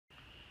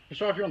Let's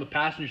start here on the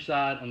passenger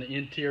side on the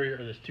interior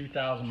of this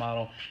 2000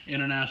 model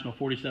International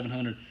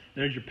 4700.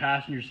 There's your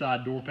passenger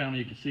side door panel.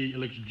 You can see it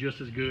looks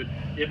just as good,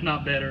 if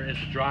not better, as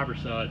the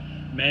driver's side.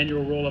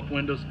 Manual roll-up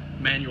windows,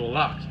 manual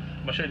locks.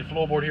 I'm going to show you the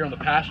floorboard here on the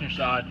passenger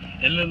side,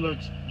 and it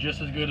looks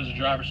just as good as the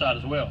driver's side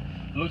as well.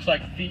 It looks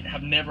like feet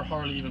have never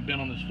hardly even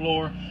been on this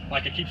floor.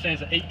 Like I keep saying,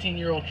 it's an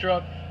 18-year-old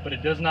truck, but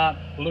it does not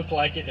look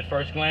like it at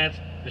first glance.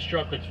 This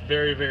truck looks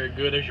very, very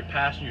good. There's your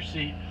passenger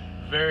seat.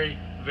 Very,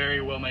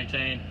 very well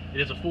maintained.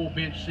 It is a full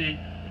bench seat,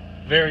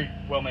 very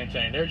well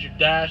maintained. There's your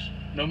dash,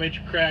 no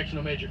major cracks,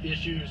 no major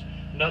issues,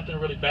 nothing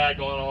really bad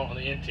going on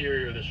the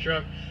interior of this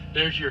truck.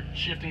 There's your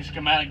shifting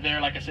schematic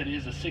there. Like I said, it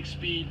is a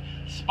 6-speed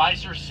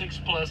Spicer 6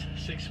 Plus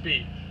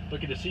 6-speed.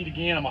 Look at the seat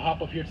again. I'm gonna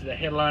hop up here to the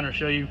headliner and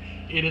show you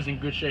it is in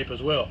good shape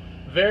as well.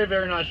 Very,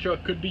 very nice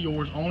truck. Could be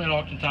yours. Only at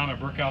auction time at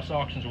Brickhouse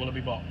Auctions will it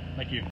be bought. Thank you.